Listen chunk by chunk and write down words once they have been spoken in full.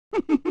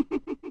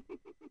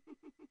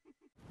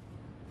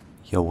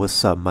Yo,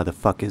 what's up,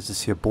 motherfuckers? This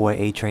is your boy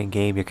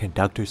ATrainGame, your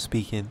conductor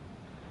speaking,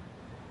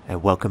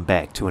 and welcome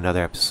back to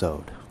another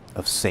episode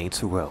of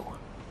Saints Row.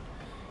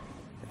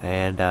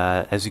 And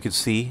as you can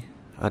see,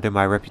 under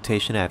my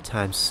reputation, I have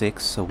 ×6,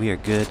 so we are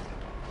good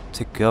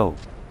to go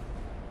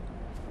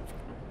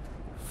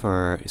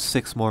for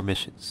 6 more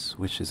missions,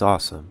 which is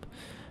awesome.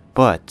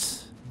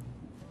 But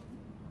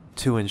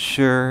to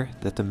ensure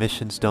that the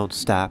missions don't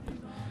stop,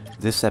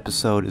 this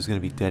episode is going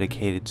to be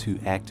dedicated to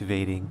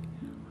activating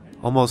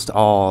almost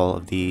all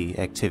of the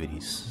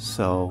activities.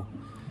 So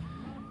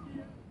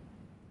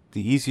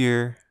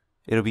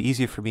it'll be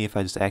easier for me if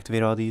I just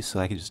activate all these,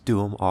 so I can just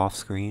do them off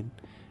screen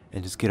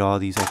and just get all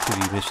these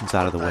activity missions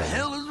out of the way. What the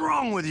hell is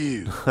wrong with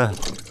you?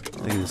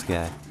 Look at this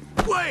guy.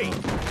 Wait!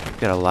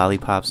 Got a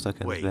lollipop stuck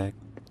in his back.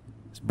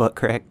 His butt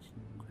crack.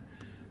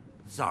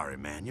 Sorry,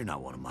 man, you're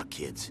not one of my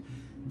kids.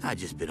 I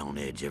just been on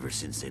edge ever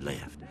since they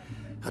left.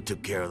 I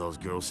took care of those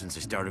girls since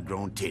they started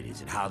growing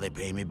titties, and how they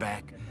pay me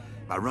back?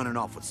 By running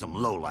off with some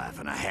lowlife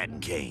and a hat and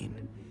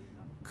cane.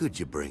 Could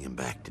you bring him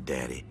back to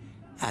Daddy?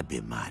 I'd be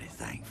mighty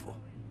thankful.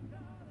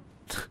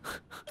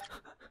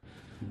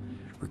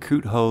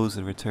 Recruit hoes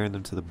and return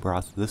them to the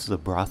brothel. This is a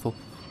brothel?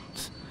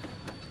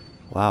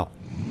 Wow.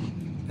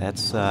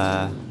 That's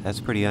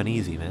pretty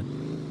uneasy,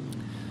 man.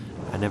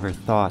 I never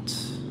thought,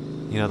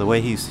 you know, the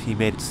way he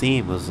made it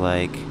seem was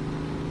like,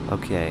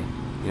 okay,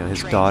 you know,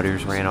 his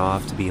daughters ran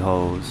off to be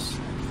hoes.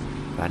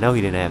 I know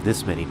he didn't have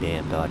this many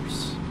damn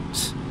daughters.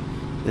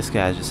 This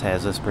guy just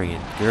has us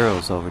bringing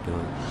girls over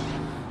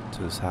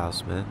to his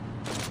house, man.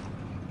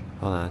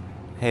 Hold on.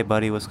 Hey,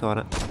 buddy, what's going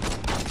on?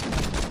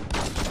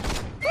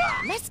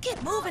 Let's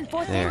get moving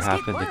for There, things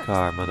hop get in the worse.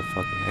 car,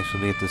 motherfucker. Actually,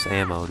 let me get this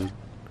ammo, dude.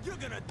 You're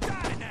gonna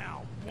die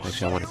now.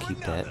 Actually, I want to keep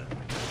that.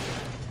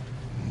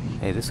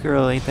 Hey, this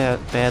girl ain't that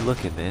bad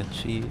looking, man.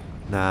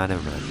 Nah,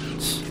 never mind.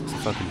 It's a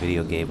fucking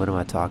video game. What am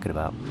I talking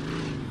about?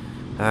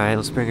 Alright,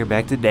 let's bring her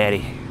back to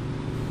Daddy.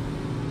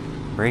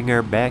 Bring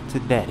her back to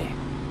Daddy.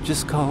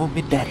 Just call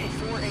me Daddy.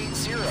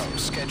 480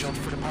 scheduled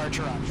for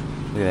departure on.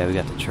 Look at that, we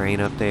got the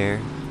train up there.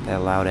 That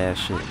loud ass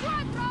shit.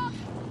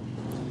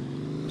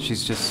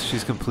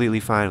 She's completely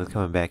fine with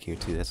coming back here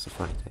too. That's the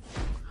funny thing.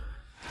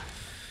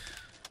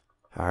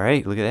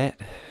 Alright, look at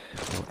that.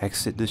 We'll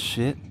exit this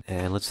shit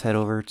and let's head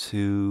over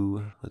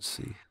to, let's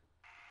see.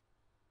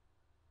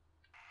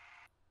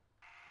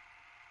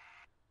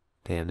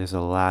 Damn, there's a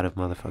lot of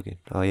motherfucking.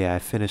 Oh yeah, I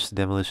finished the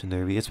demolition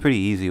derby. It's pretty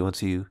easy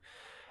once you.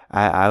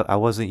 I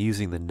wasn't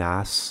using the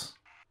NOS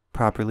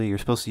properly. You're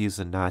supposed to use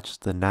the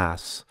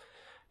NOS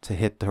to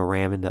hit the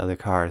ram into other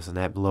cars, and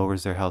that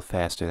lowers their health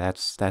faster.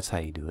 That's how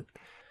you do it.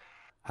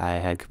 I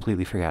had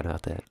completely forgotten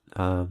about that.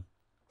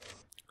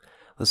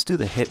 Let's do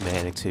the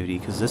Hitman activity,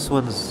 because this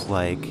one's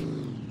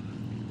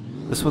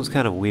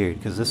kind of weird,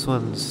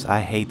 because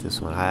I hate this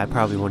one. I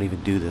probably won't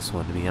even do this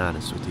one, to be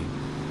honest with you.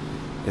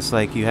 It's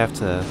like you have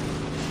to,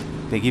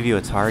 they give you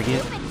a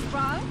target,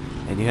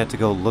 and you have to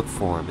go look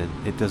for him,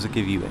 and it doesn't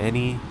give you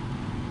any,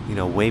 you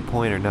know,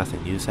 waypoint or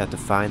nothing. You just have to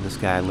find this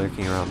guy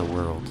lurking around the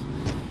world.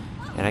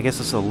 And I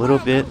guess it's a little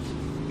bit,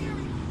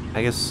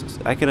 I guess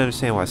I can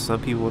understand why some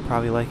people would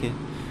probably like it.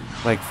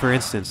 Like, for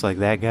instance, like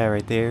that guy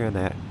right there in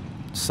that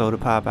soda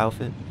pop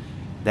outfit,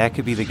 that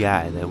could be the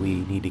guy that we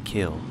need to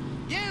kill,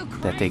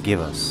 that they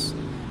give us.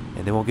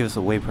 And they won't give us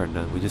a waypoint or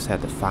nothing. We just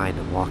have to find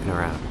him walking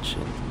around and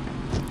shit.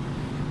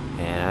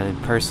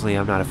 And personally,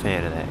 I'm not a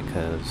fan of that,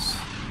 because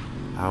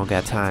I don't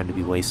got time to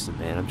be wasting,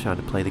 man. I'm trying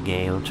to play the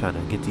game. I'm trying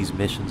to get these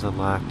missions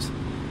unlocked.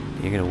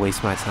 You're gonna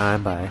waste my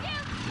time by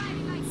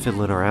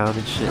fiddling around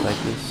and shit like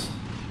this?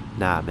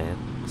 Nah, man.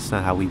 It's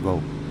not how we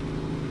roll.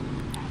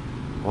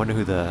 I wonder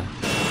who the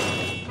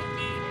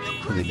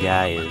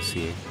guy is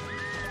here.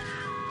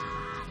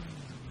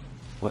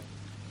 What?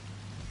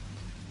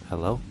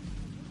 Hello?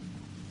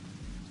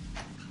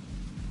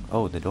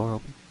 Oh, the door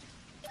open?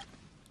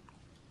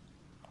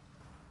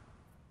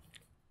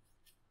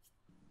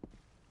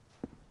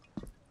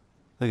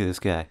 Look at this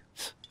guy.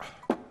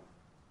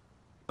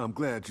 I'm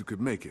glad you could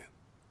make it.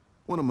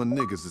 One of my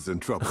niggas is in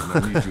trouble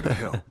and I need you to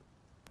help.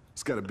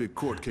 He's got a big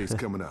court case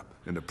coming up,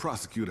 and the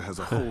prosecutor has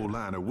a whole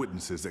line of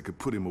witnesses that could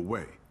put him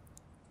away.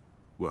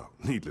 Well,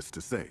 needless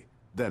to say,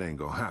 that ain't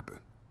gonna happen.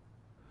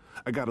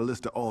 I got a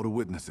list of all the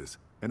witnesses,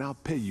 and I'll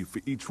pay you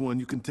for each one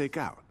you can take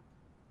out.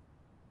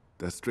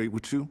 That's straight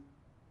with you?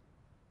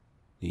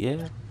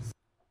 Yeah,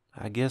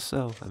 I guess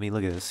so. I mean,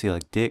 look at this. See,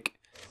 like Dick,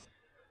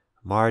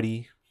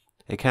 Marty.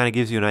 It kind of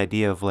gives you an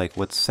idea of like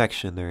what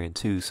section they're in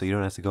too, so you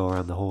don't have to go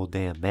around the whole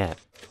damn map.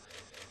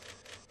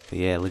 But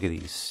yeah, look at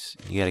these.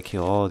 You gotta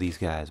kill all these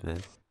guys, man.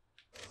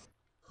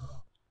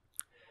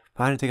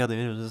 Find and take out the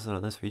individuals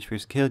on this for each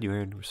person killed. You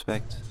earn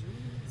respect,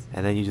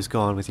 and then you just go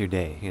on with your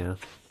day. You know,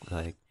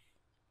 like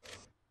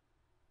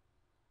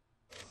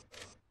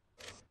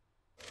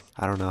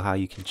I don't know how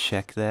you can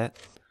check that.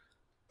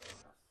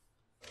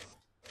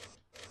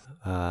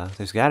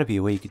 There's got to be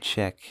a way you could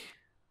check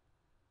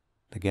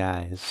the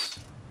guys.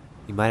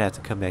 You might have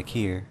to come back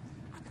here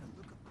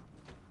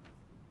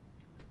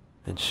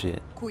and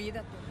shit.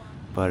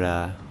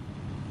 But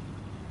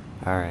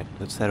Alright,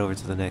 let's head over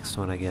to the next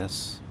one, I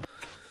guess.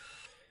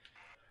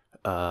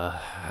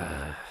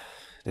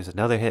 There's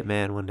another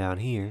hitman one down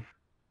here.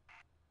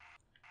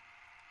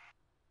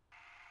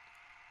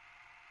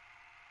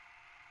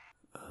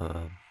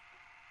 Alright,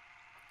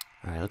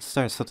 let's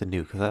start something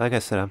new, because like I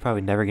said, I'm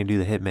probably never gonna do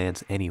the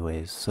hitmans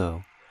anyways,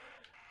 so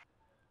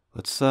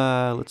let's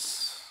I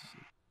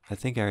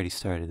think I already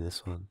started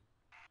this one.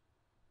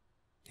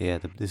 Yeah,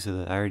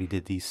 I already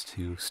did these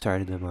two,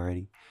 started them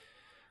already.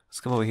 Let's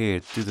come over here,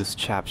 do this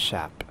chop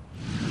shop.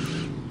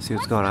 See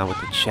what's going on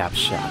with the chop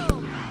shop.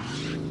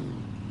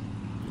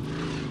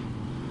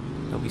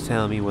 Don't be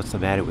telling me what's the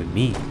matter with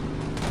me.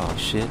 Oh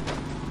shit.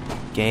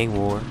 Gang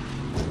war.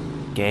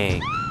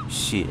 Gang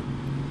shit.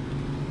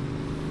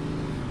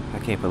 I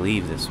can't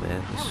believe this,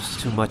 man. There's just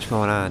too much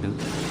going on, dude.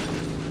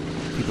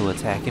 People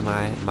attacking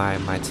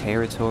my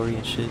territory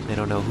and shit. They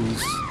don't know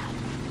whose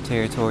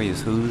territory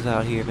is whose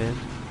out here, man.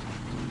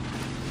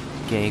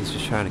 Gangs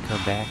just trying to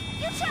come back.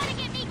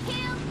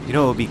 You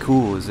know what would be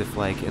cool is if,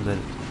 like, in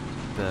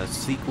the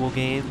sequel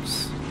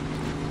games,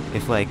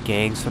 if, like,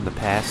 gangs from the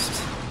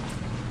past,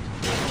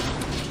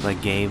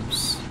 like,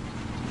 games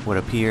would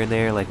appear in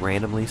there, like,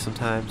 randomly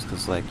sometimes,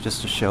 because, like,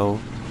 just to show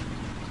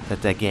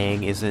that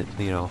gang isn't,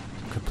 you know,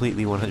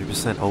 completely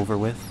 100% over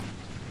with.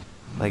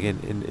 Like,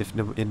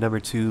 in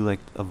number 2, like,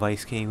 a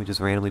Vice King would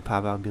just randomly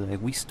pop out and be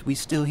like, we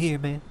still here,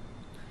 man.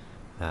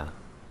 Nah.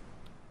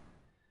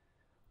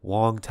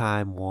 Wong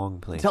time,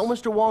 Wong place. Tell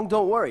Mr. Wong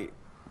don't worry.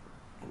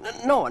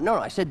 No,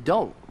 I said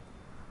don't.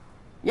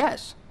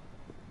 Yes.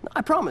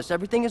 I promise,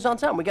 everything is on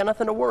time. We got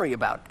nothing to worry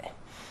about.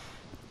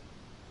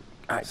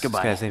 Alright,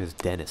 goodbye. This guy's name is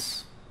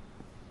Dennis.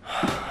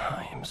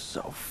 I am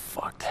so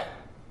fucked.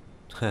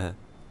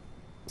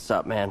 What's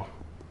up, man?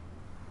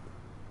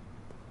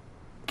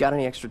 Got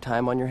any extra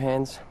time on your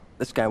hands?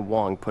 This guy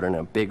Wong put in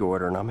a big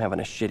order and I'm having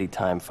a shitty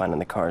time finding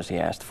the cars he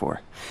asked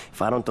for.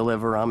 If I don't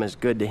deliver, I'm as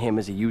good to him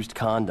as a used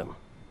condom.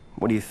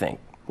 What do you think?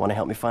 Want to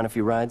help me find a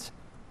few rides?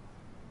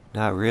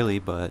 Not really,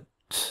 but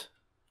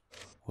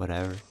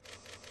whatever.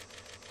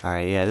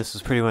 Alright, yeah, this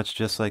is pretty much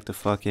just like the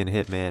fucking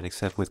Hitman,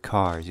 except with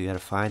cars. You gotta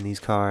find these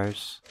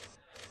cars,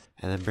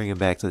 and then bring them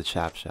back to the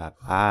chop shop.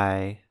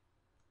 Like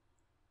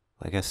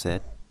I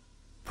said,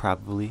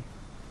 probably,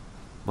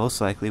 most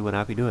likely would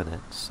not be doing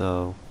that.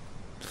 So,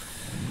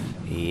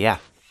 yeah.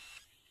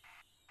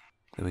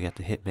 Then we got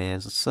the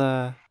Hitmans.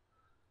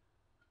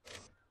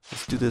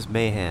 Let's do this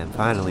mayhem.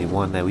 Finally,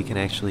 one that we can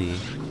actually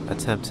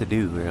attempt to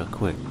do real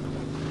quick.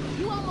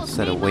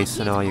 Instead of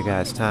wasting all your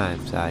guys'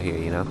 times out here,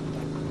 you know?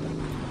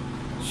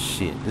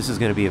 Shit, this is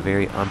gonna be a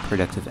very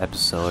unproductive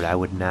episode. I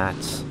would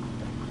not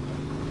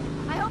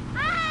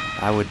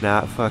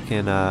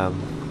fucking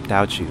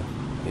doubt you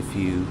if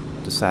you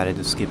decided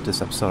to skip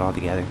this episode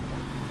altogether.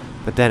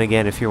 But then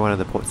again, if you're one of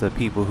the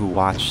people who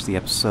watch the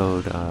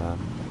episode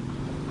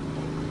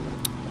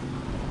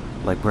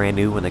like brand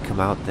new when they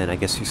come out, then I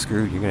guess you're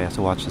screwed. You're gonna have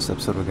to watch this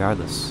episode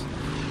regardless.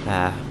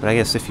 But I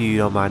guess if you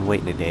don't mind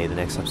waiting a day, the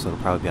next episode will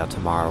probably be out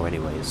tomorrow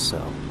anyways, so.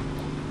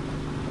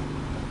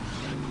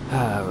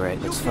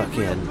 Alright, let's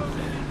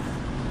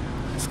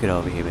get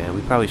over here, man.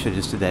 We probably should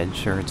just do that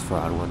insurance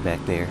fraud one back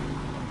there.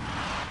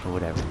 Or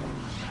whatever.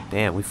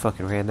 Damn, we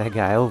fucking ran that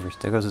guy over.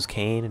 There goes his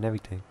cane and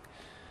everything.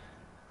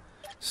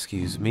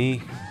 Excuse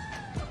me.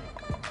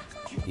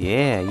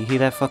 Yeah, you hear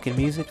that fucking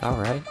music?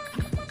 Alright.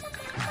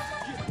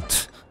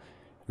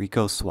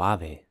 Rico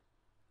Suave.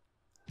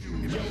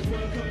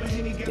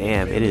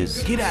 Damn, it is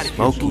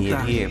smoky in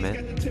here,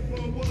 man.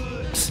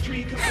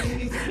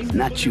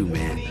 Not you,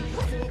 man.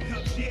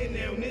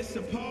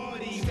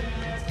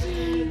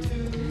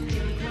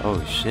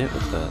 Oh shit,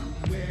 what the?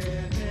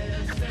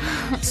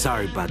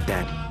 Sorry about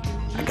that.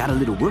 I got a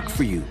little work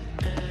for you.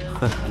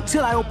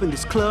 Until I opened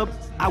this club,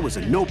 I was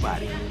a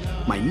nobody.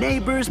 My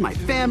neighbors, my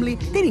family,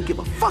 they didn't give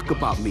a fuck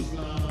about me.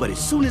 But as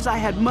soon as I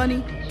had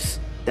money,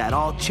 that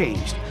all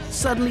changed.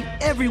 Suddenly,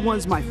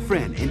 everyone's my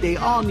friend, and they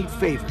all need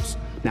favors.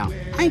 Now,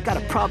 I ain't got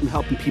a problem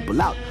helping people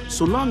out,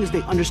 so long as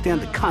they understand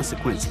the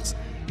consequences.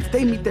 If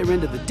they meet their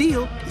end of the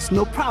deal, it's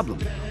no problem.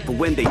 But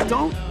when they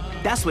don't,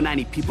 that's when I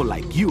need people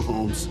like you,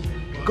 Holmes.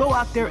 Go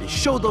out there and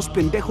show those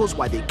pendejos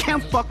why they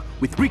can't fuck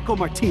with Rico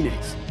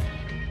Martinez.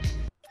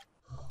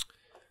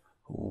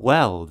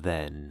 Well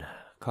then,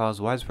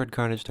 cause widespread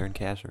carnage to earn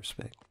cash and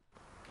respect.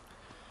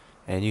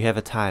 And you have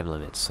a time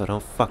limit, so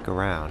don't fuck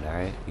around,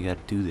 alright? You gotta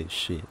do this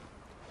shit.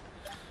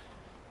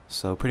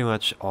 So pretty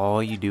much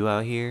all you do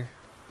out here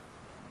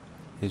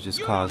is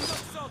just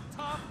cause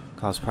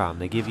problem.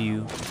 They give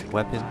you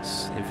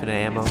weapons, infinite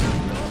ammo. You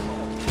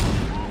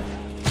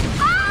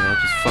know,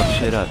 just fuck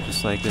shit up,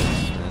 just like this,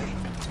 man.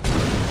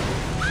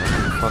 Don't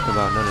give a fuck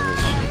about none of this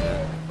shit,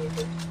 man.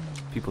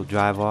 People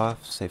drive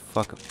off, say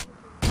fuck them.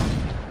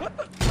 Look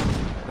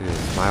at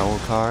this, my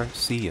old car,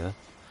 see ya.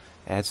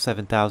 Add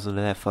 7,000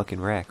 to that fucking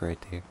rack right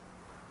there.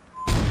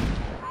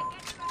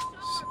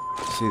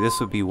 See, this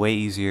would be way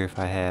easier if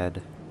I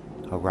had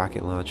a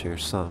rocket launcher or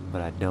something,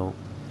 but I don't.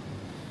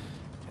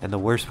 And the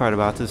worst part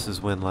about this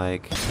is when,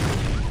 like,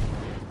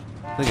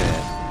 look at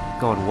that,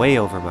 going way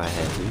over my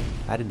head, dude.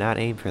 I did not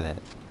aim for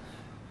that.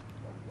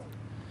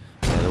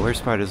 the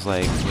worst part is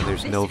like when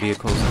there's no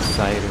vehicles in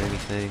sight or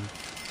anything.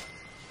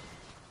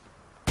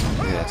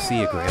 Look at that,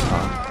 see ya,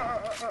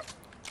 Grandpa.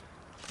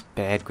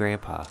 Bad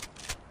Grandpa.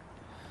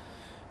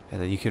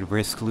 And then you could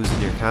risk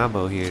losing your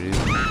combo here, dude.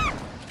 Blow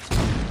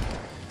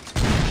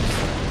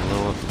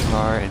up the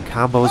car, and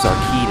combos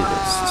are key to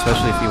this,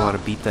 especially if you want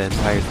to beat the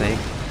entire thing.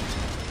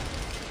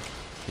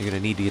 You're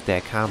gonna need to get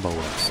that combo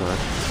up, son.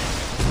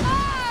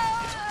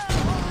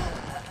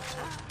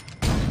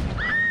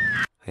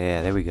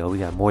 Yeah, there we go. We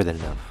got more than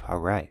enough.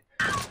 Alright.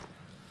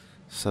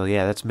 So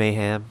yeah, that's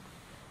Mayhem.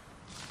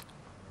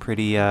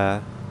 Pretty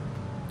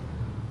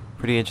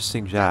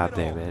interesting job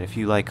there, man. If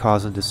you like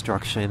causing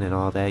destruction and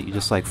all that, you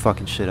just like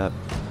fucking shit up,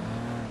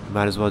 you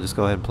might as well just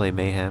go ahead and play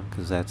Mayhem,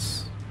 because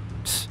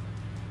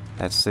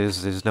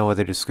there's no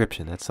other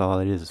description. That's all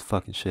it is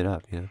fucking shit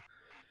up, you know?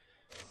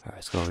 Alright,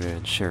 let's go over here.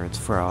 Insurance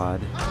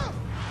fraud.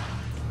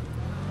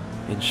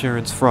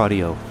 Insurance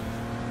fraudio.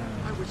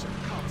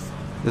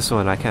 This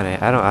one I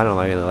don't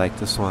really like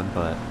this one,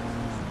 but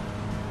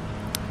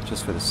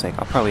just for the sake,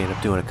 I'll probably end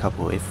up doing a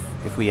couple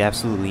if we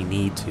absolutely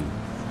need to.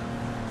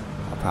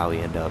 I'll probably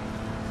end up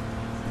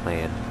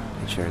playing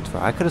insurance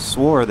fraud. I could have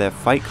swore that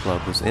Fight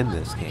Club was in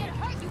this game,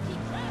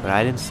 but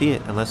I didn't see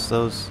it unless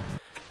there's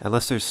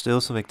still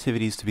some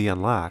activities to be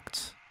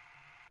unlocked.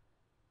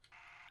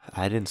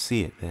 I didn't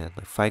see it, man.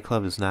 Like, Fight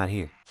Club is not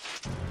here,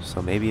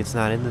 so maybe it's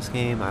not in this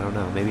game. I don't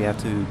know. Maybe I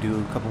have to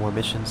do a couple more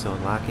missions to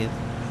unlock it.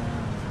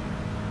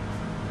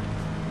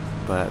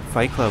 But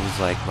Fight Club is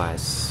like my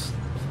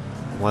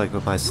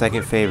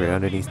second favorite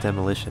underneath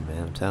Demolition,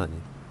 man. I'm telling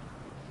you.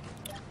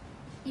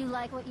 You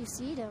like what you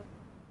see, don't?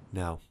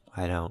 No,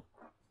 I don't.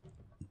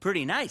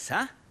 Pretty nice,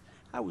 huh?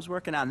 I was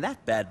working on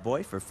that bad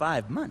boy for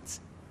 5 months.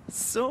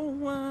 So,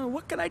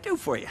 what can I do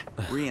for you?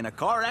 Were you in a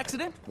car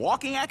accident,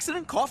 walking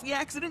accident, coffee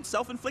accident,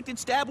 self-inflicted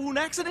stab wound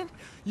accident?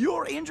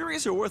 Your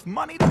injuries are worth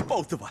money to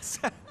both of us.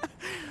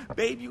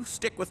 Babe, you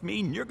stick with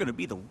me and you're gonna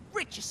be the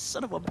richest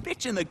son of a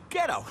bitch in the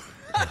ghetto.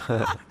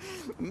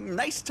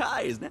 Nice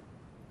tie, isn't it?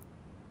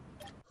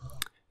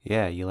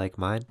 Yeah, you like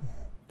mine?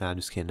 No, I'm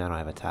just kidding. I don't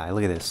have a tie.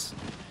 Look at this.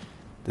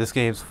 This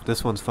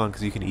one's fun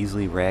because you can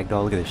easily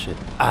ragdoll. Look at this shit.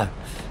 Ah.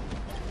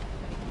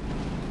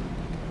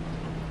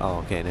 Oh,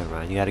 okay, never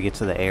mind. You gotta get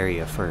to the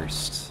area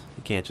first.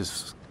 You can't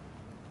just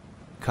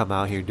come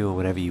out here doing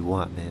whatever you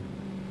want, man.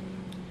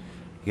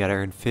 You gotta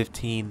earn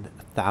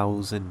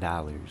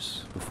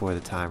 $15,000 before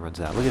the time runs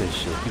out. Look at this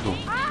shit. People,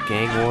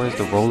 gang wars,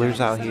 the rollers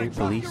out here,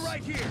 police.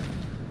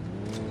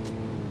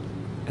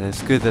 And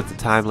it's good that the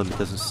time limit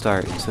doesn't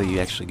start until you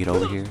actually get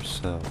over here,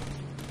 so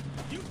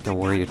don't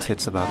worry your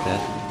tits about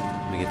that.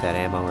 Let me get that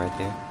ammo right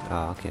there.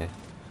 Oh, okay.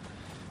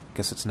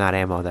 Guess it's not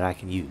ammo that I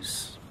can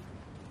use.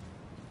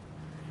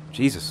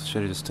 Jesus,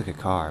 should have just took a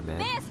car, man.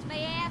 Missed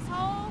me,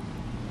 asshole.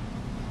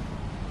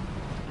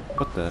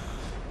 What the?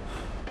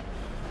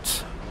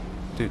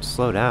 Dude,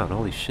 slow down.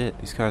 Holy shit.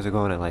 These cars are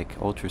going at like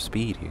ultra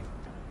speed here.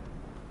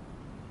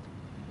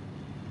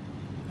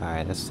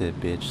 Alright, that's it,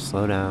 bitch.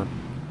 Slow down.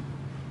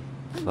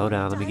 Slow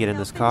down. Let me get in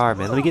this car,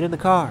 man. Let me get in the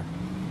car.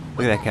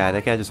 Look at that guy.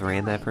 That guy just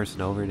ran that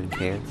person over. Didn't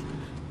care.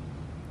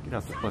 Get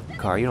off the fucking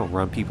car. You don't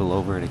run people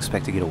over and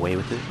expect to get away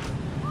with it.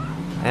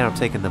 And I'm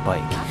taking the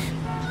bike.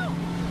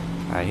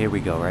 Alright, here we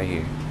go, right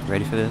here.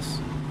 Ready for this?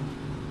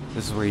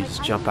 This is where you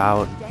just jump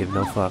out and give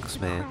no fucks,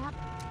 man.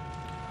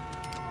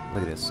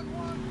 Look at this.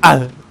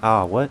 Ah!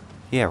 Oh, what?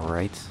 Yeah,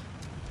 right.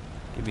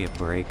 Give me a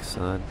break,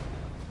 son.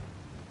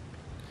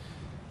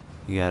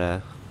 You got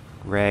a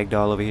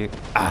ragdoll over here.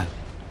 Ah!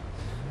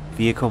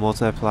 Vehicle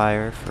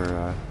multiplier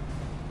for,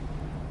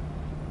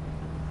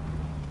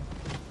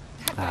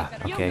 Ah,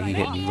 okay, he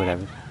hit me,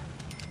 whatever.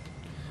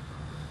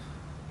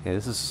 Yeah,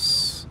 this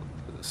is...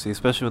 See,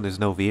 especially when there's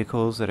no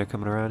vehicles that are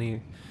coming around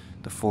here.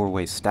 The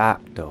four-way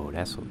stop, though,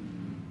 that's what...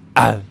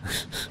 Ah!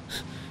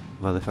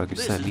 Motherfucker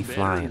sent me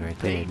flying right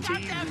there.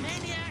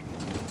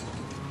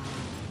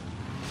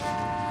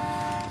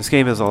 This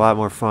game is a lot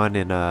more fun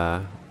in,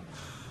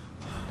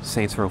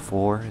 Saints Row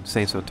 4 and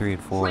Saints Row 3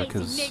 and 4,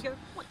 because...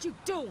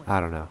 I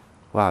don't know.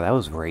 Wow, that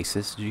was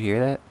racist. Did you hear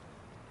that?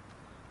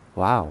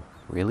 Wow,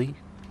 really?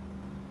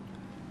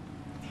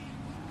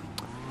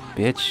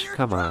 Bitch,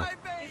 come on.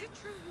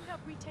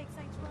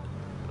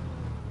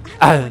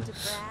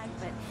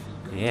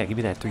 Yeah, give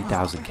me that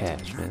 3,000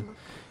 cash, man.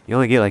 You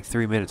only get like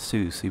 3 minutes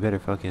too, so you better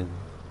fucking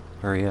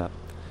hurry up.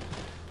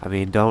 I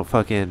mean, don't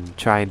fucking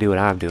try and do what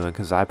I'm doing,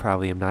 because I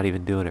probably am not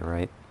even doing it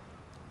right.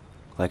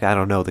 Like, I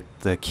don't know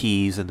the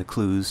keys and the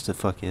clues to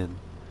fucking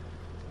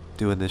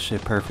doing this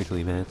shit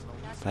perfectly, man.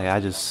 Like, I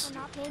just...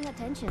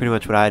 Pretty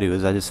much what I do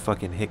is I just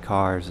fucking hit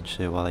cars and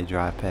shit while they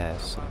drive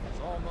past, so.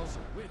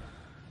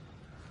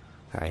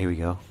 Alright, here we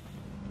go.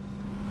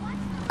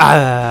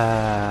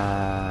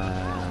 Ah,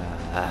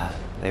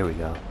 there we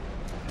go.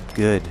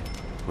 Good.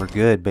 We're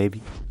good,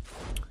 baby.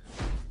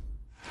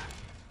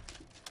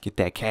 Get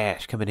that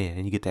cash coming in,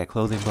 and you get that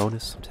clothing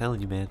bonus. I'm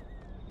telling you, man.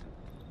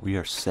 We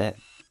are set.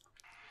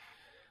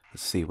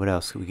 Let's see, what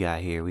else we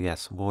got here? We got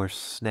some more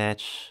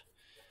snatch.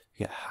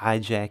 We got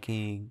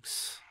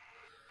hijackings.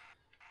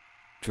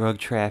 Drug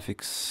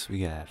traffics.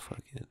 We got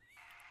fucking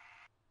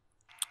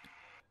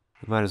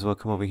We might as well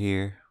come over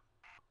here,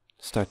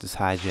 start this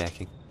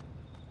hijacking.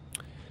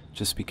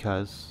 Just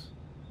because.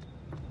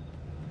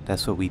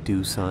 That's what we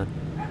do, son.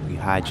 We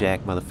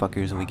hijack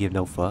motherfuckers and we give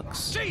no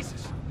fucks.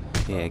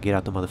 Yeah, get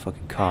out the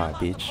motherfucking car,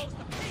 bitch.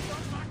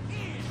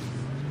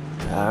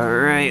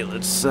 Alright,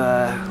 let's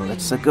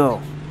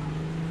go.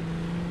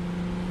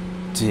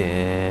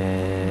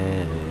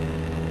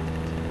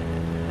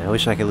 I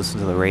wish I could listen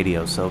to the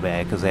radio so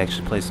bad, because they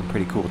actually play some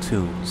pretty cool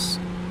tunes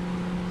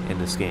in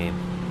this game.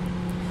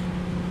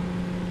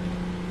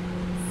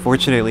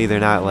 Fortunately, they're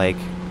not like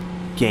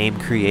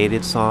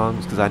game-created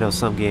songs, because I know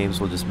some games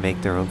will just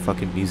make their own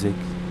fucking music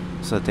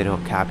so that they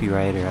don't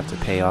copyright or have to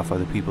pay off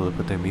other people to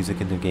put their music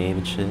in their game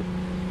and shit.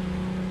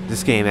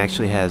 This game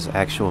actually has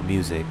actual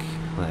music,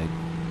 like,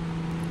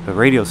 the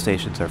radio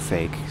stations are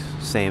fake,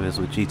 same as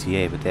with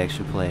GTA, but they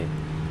actually play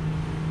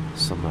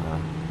some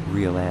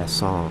real-ass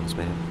songs,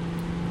 man.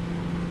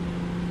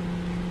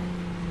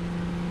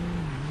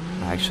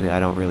 Actually, I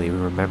don't really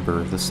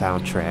remember the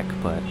soundtrack,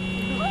 but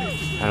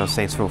I know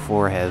Saints Row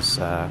 4 has,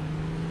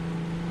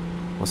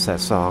 what's that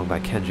song by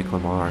Kendrick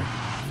Lamar?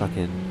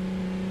 Fucking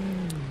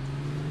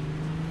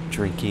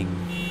Drinking,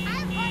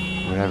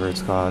 whatever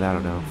it's called, I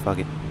don't know, fuck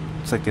it.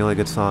 It's like the only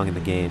good song in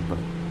the game, but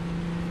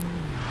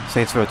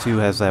Saints Row 2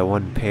 has that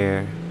one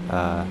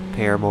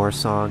Paramore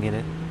song in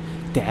it.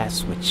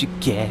 That's what you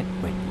get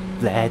when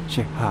you let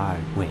your heart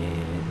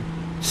win.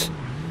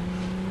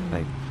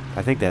 Like,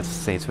 I think that's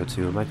Saints Row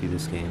 2. It might be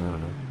this game. I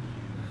don't know.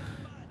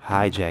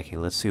 Hijacking.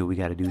 Let's see what we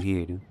gotta do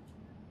here, dude.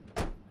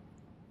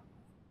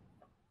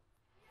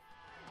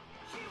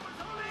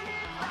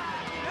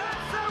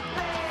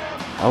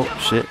 Oh,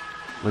 shit.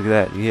 Look at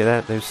that. You hear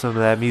that? There's some of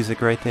that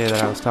music right there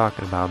that I was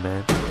talking about,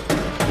 man.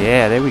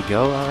 Yeah, there we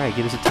go. Alright,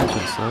 get his attention,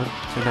 son.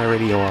 Turn that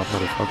radio off,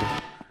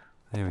 motherfucker.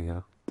 There we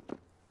go.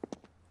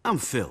 I'm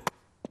Phil.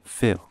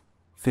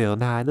 Phil,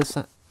 nah, that's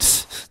not...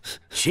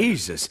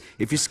 Jesus,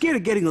 if you're scared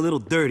of getting a little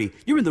dirty,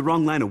 you're in the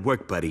wrong line of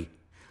work, buddy.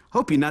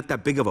 Hope you're not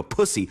that big of a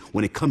pussy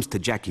when it comes to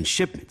jacking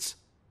shipments.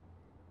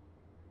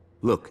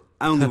 Look,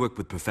 I only work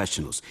with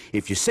professionals.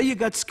 If you say you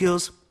got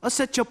skills, I'll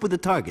set you up with a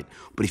target.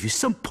 But if you're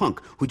some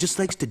punk who just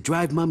likes to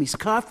drive mommy's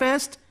car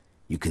fast,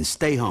 you can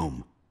stay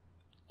home.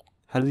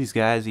 How do these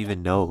guys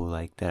even know,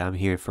 like, that I'm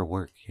here for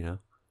work, you know?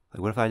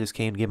 Like, what if I just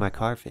came to get my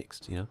car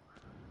fixed, you know?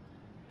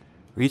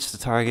 Reach the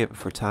target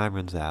before time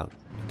runs out.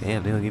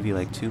 Damn, they'll give you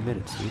like 2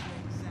 minutes, dude.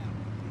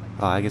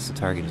 Oh, I guess the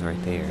target is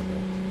right there, but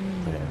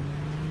whatever.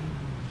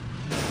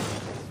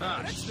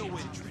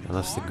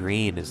 Unless the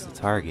green is the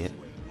target.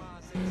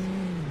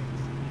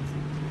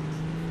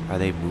 Are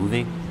they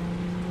moving?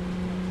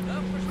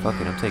 Fuck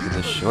it, I'm taking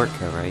this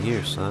shortcut right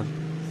here, son.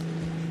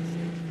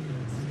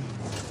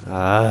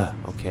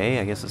 Okay,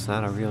 I guess it's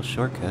not a real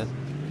shortcut.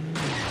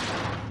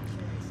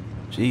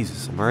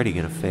 Jesus, I'm already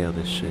gonna fail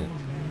this shit.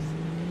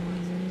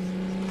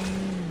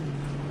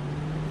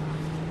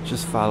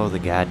 Just follow the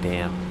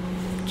goddamn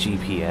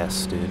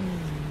GPS, dude.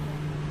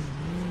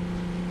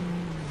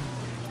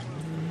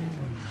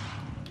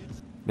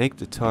 Make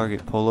the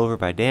target pull over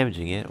by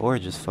damaging it, or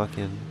just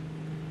fucking...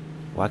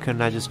 Why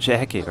couldn't I just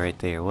jack it right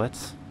there?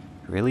 What?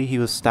 Really? He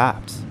was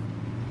stopped.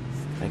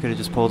 I could have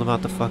just pulled him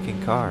out the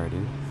fucking car,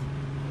 dude.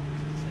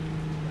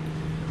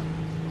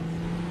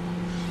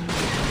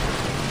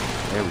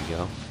 There we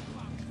go.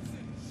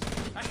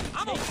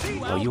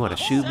 Oh, you want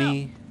to shoot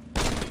me?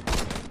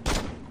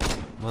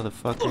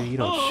 Motherfucker, you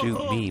don't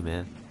shoot me,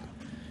 man.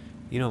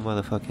 You don't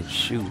motherfucking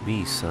shoot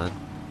me, son.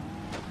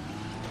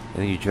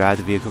 And then you drive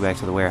the vehicle back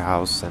to the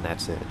warehouse, and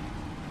that's it.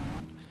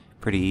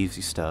 Pretty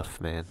easy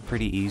stuff, man.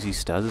 Pretty easy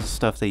stuff. This is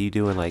stuff that you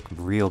do in, like,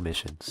 real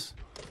missions.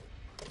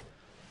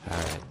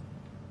 Alright.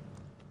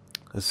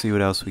 Let's see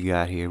what else we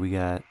got here. We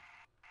got...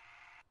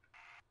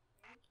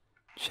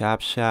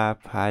 Chop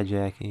Shop,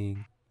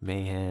 Hijacking,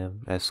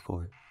 Mayhem,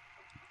 Escort.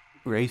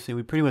 Racing.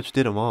 We pretty much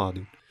did them all,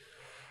 dude.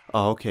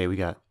 Oh, okay, we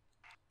got...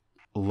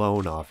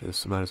 Loan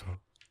Office. Might as well.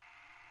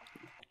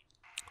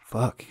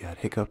 Fuck, you got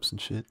hiccups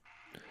and shit.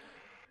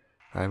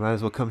 Alright, might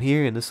as well come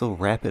here and this will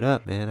wrap it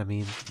up, man. I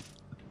mean,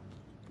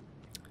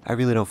 I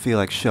really don't feel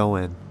like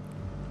showing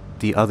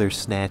the other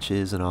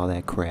snatches and all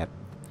that crap.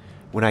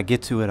 When I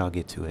get to it, I'll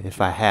get to it.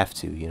 If I have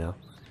to, you know.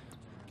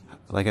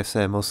 Like I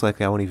said, most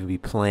likely I won't even be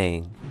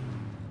playing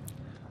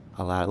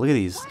a lot. Look at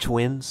these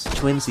twins.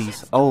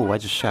 Twinsies. Oh, I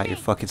just shot your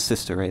fucking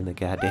sister right in the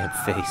goddamn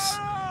face.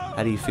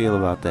 How do you feel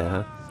about that,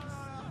 huh?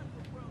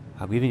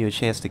 I'm giving you a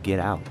chance to get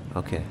out.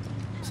 Okay.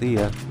 See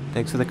ya.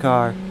 Thanks for the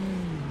car.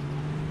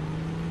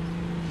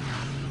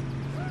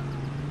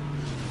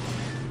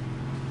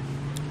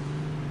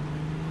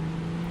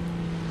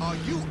 Are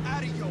you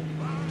out of your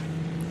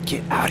mind?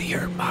 Get out of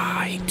your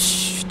mind.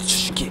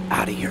 Get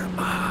out of your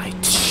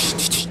mind.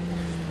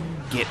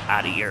 Get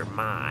out of your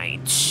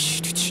mind.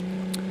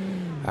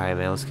 Alright,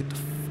 man, let's get the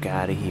fuck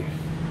out of here.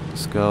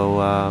 Let's go,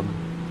 I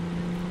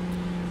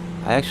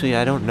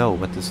don't know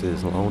what this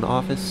is. Loan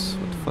Office?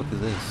 What the fuck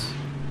is this?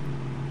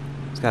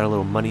 It's got a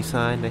little money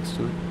sign next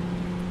to it.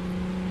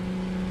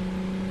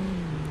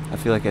 I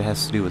feel like it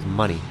has to do with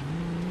money.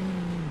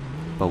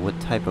 But what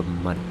type of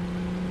money?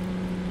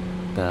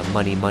 The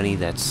money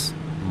that's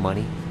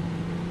money.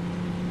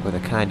 Or the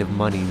kind of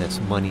money that's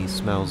money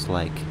smells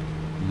like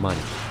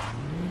money.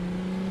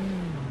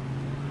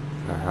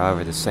 Or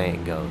however the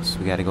saying goes.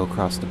 We gotta go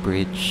across the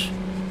bridge.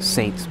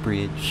 Saints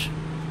Bridge.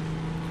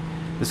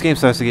 This game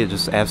starts to get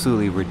just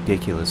absolutely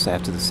ridiculous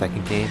after the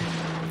second game.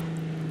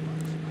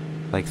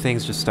 Like,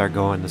 things just start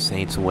going the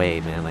Saints'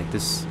 way, man. Like,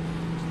 this...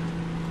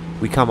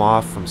 We come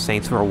off from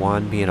Saints Row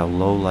 1 being a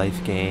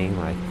low-life gang.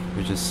 Like,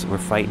 we're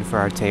fighting for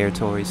our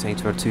territory.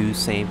 Saints Row 2,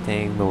 same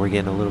thing, but we're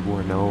getting a little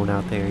more known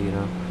out there, you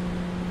know?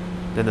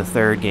 Then the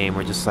third game,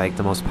 we're just, like,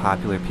 the most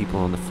popular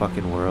people in the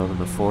fucking world. And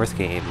the fourth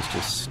game is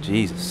just...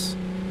 Jesus.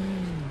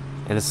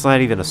 And it's not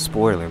even a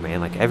spoiler,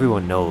 man. Like,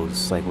 everyone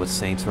knows, like, what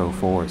Saints Row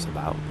 4 is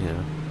about, you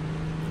know?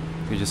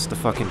 You're just the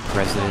fucking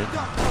president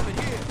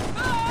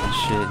and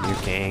shit, and your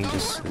gang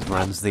just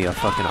runs the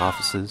fucking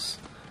offices.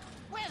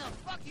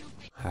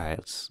 Alright,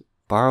 let's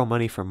borrow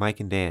money from Mike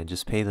and Dan.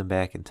 Just pay them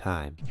back in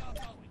time.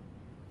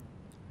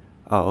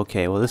 Oh,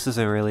 okay. Well, this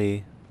isn't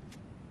really...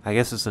 I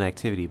guess it's an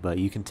activity, but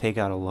you can take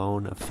out a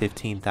loan of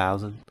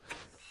 $15,000.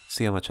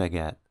 See how much I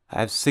got. I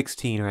have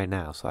 16 right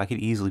now, so I could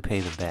easily pay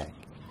them back.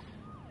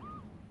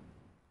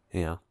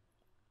 You know?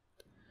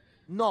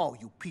 No,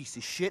 you piece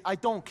of shit. I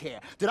don't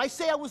care. Did I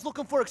say I was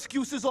looking for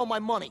excuses on my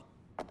money?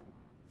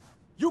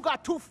 You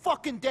got 2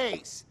 fucking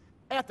days.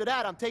 After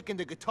that, I'm taking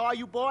the guitar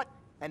you bought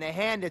and the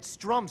hand that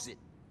strums it.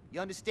 You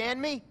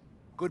understand me?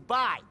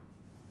 Goodbye.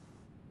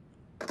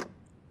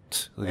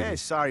 Hey,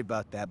 sorry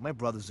about that. My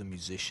brother's a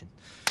musician.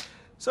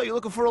 So you're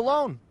looking for a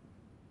loan?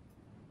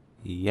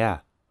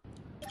 Yeah.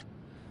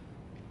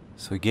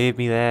 So he gave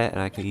me that,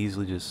 and I could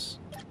easily just...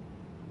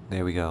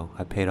 There we go.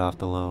 I paid off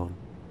the loan.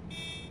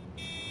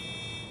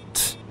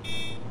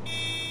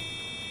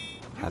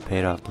 I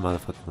paid off the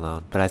motherfucking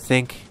loan. But I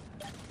think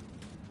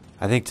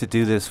to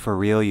do this for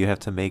real, you have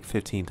to make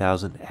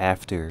 $15,000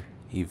 after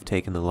you've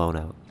taken the loan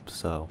out.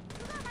 So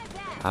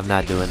I'm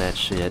not doing that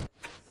shit.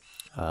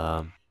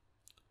 Do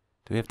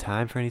we have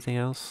time for anything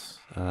else?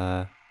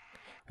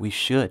 We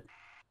should.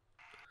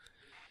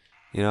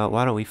 You know,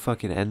 why don't we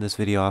fucking end this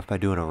video off by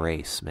doing a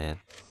race, man?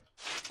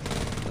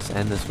 Let's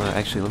end this one.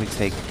 Actually, let me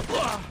take...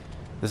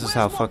 This is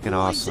how fucking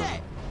awesome.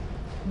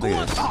 Look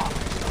at this.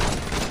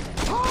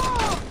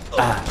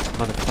 Ah,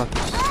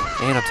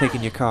 motherfuckers. And I'm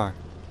taking your car.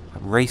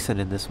 I'm racing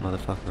in this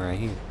motherfucker right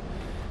here.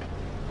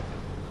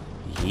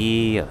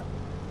 Yeah.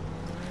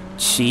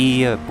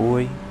 Chia,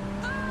 boy.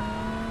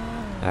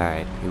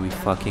 Alright, here we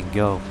fucking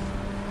go.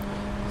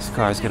 This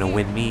car's gonna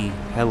win me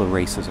hella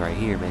races right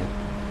here, man.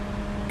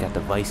 Got the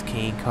Vice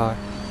King car.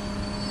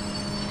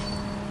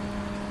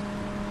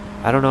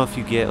 I don't know if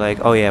you get, like...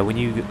 Oh yeah, when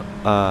you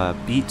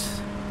beat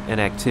an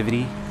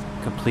activity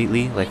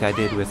completely, like I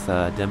did with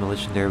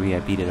Demolition Derby, I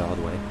beat it all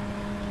the way.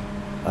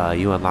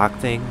 You unlock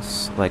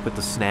things, like with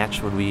the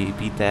Snatch, when we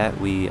beat that,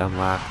 we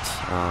unlocked,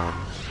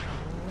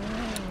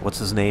 what's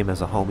his name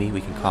as a homie, we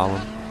can call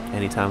him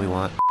anytime we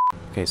want.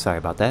 Okay, sorry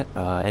about that.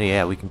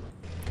 Yeah, we can,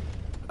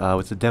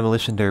 with the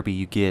Demolition Derby,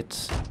 you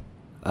get,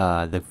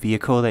 the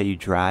vehicle that you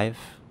drive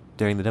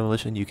during the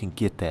demolition, you can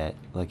get that.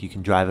 Like, you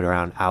can drive it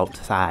around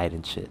outside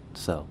and shit,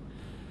 so,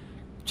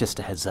 just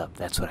a heads up,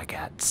 that's what I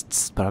got.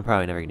 But I'm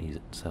probably never gonna use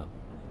it, so.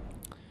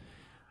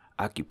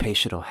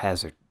 Occupational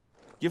hazard.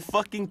 You're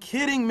fucking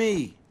kidding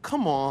me.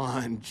 Come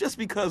on. Just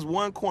because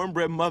one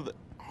cornbread mother...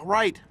 All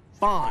right,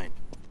 fine.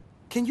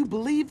 Can you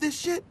believe this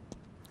shit?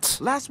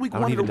 Last week,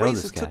 one of the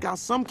racers took out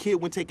some kid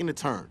when taking a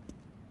turn.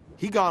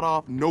 He got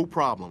off, no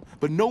problem.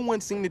 But no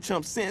one's seen the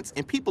chump since,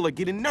 and people are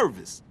getting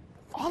nervous.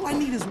 All I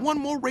need is one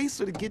more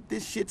racer to get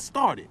this shit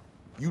started.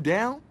 You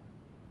down?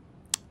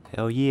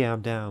 Hell yeah,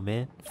 I'm down,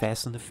 man.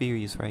 Fast and the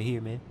Furious right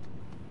here, man.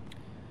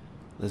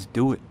 Let's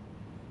do it.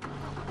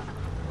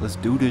 Let's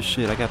do this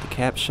shit. I got the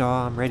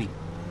Capshaw. I'm ready.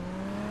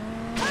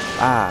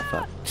 Ah,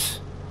 fuck.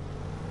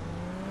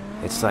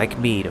 It's like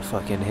me to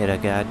fucking hit a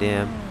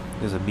goddamn...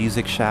 There's a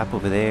music shop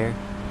over there.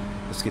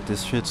 Let's get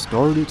this shit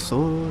started,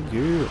 son.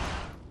 Yeah.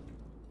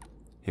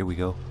 Here we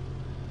go.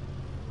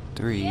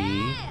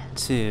 3,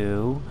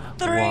 2,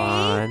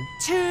 1.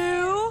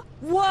 2,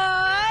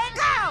 1,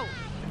 go!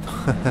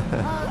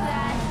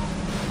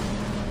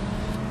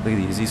 Look at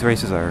these. These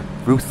races are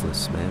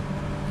ruthless, man.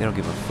 They don't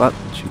give a fuck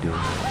what you do.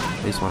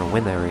 They just want to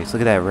win that race.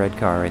 Look at that red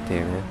car right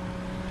there, man.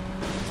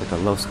 It's like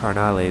a Los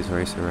Carnales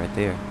racer right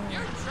there.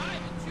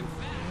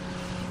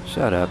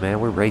 Shut up, man.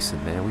 We're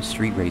racing, man. We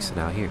street racing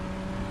out here.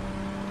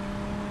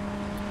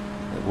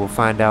 We'll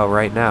find out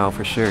right now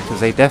for sure, because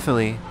they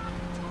definitely...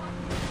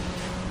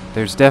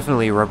 There's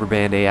definitely rubber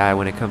band AI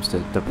when it comes to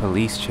the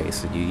police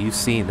chasing you. You've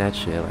seen that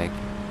shit. Like,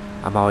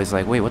 I'm always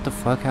like, wait, what the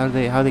fuck? How do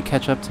they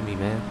catch up to me,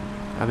 man?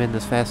 I'm in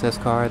this fast-ass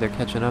car. They're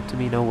catching up to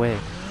me? No way.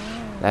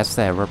 That's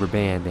that rubber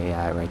band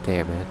AI right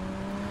there, man.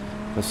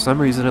 For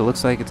some reason, it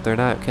looks like they're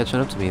not catching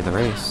up to me in the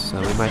race, so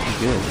we might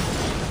be good.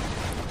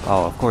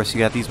 Oh, of course, you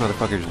got these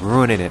motherfuckers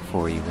ruining it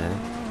for you, man.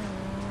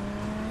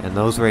 And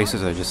those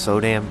racers are just so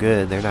damn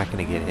good, they're not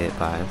going to get hit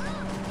by them.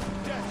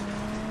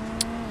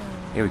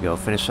 Here we go,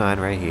 finish line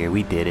right here.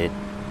 We did it.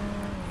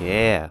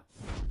 Yeah.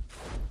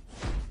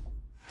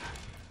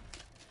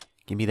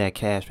 Give me that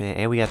cash, man.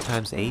 And we got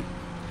 ×8.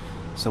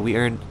 So we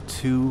earned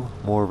 2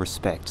 more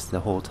respect the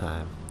whole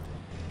time.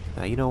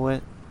 Now, you know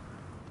what?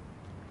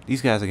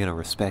 These guys are gonna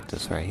respect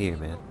us right here,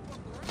 man.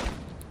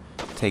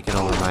 Taking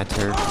over my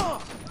turf.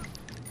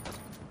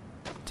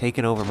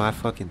 Taking over my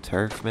fucking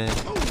turf, man.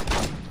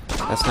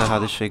 That's not how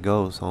this shit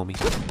goes, homie.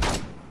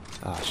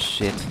 Oh,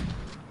 shit.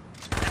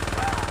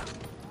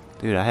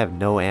 Dude, I have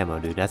no ammo,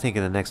 dude. I think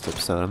in the next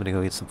episode, I'm gonna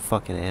go get some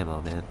fucking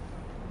ammo, man.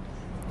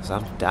 Cause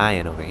I'm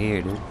dying over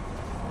here, dude.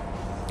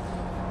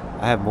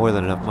 I have more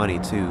than enough money,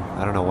 too.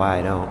 I don't know why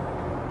I don't.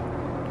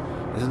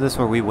 Isn't this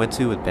where we went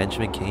to with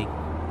Benjamin King?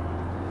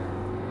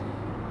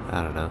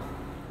 I don't know.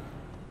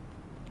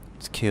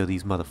 Let's kill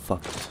these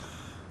motherfuckers.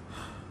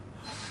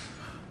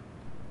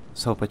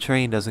 Let's hope a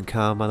train doesn't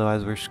come,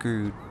 otherwise we're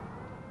screwed.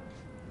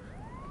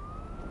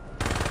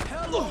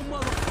 Hello,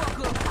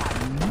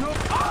 motherfucker! No.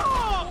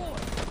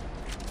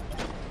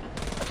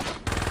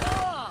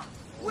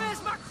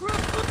 Where's my crew?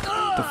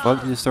 What the fuck?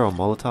 Did you just throw a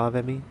Molotov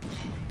at me?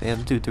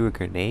 Damn, dude threw a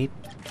grenade?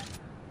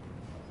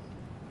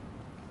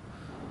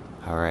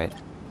 Alright.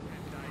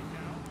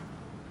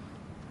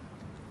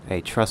 Hey,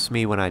 trust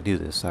me when I do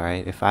this,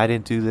 alright? If I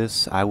didn't do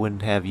this, I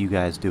wouldn't have you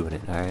guys doing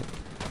it, alright?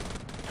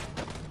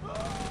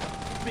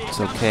 It's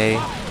okay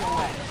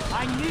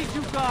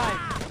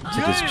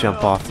to just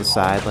jump off the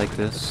side like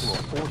this.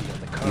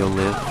 You'll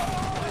live.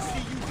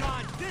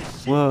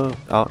 Whoa.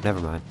 Oh, never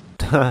mind.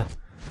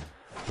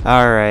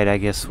 Alright, I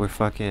guess we're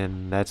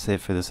fucking... That's it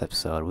for this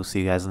episode. We'll see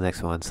you guys in the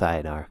next one.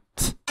 Sayonara.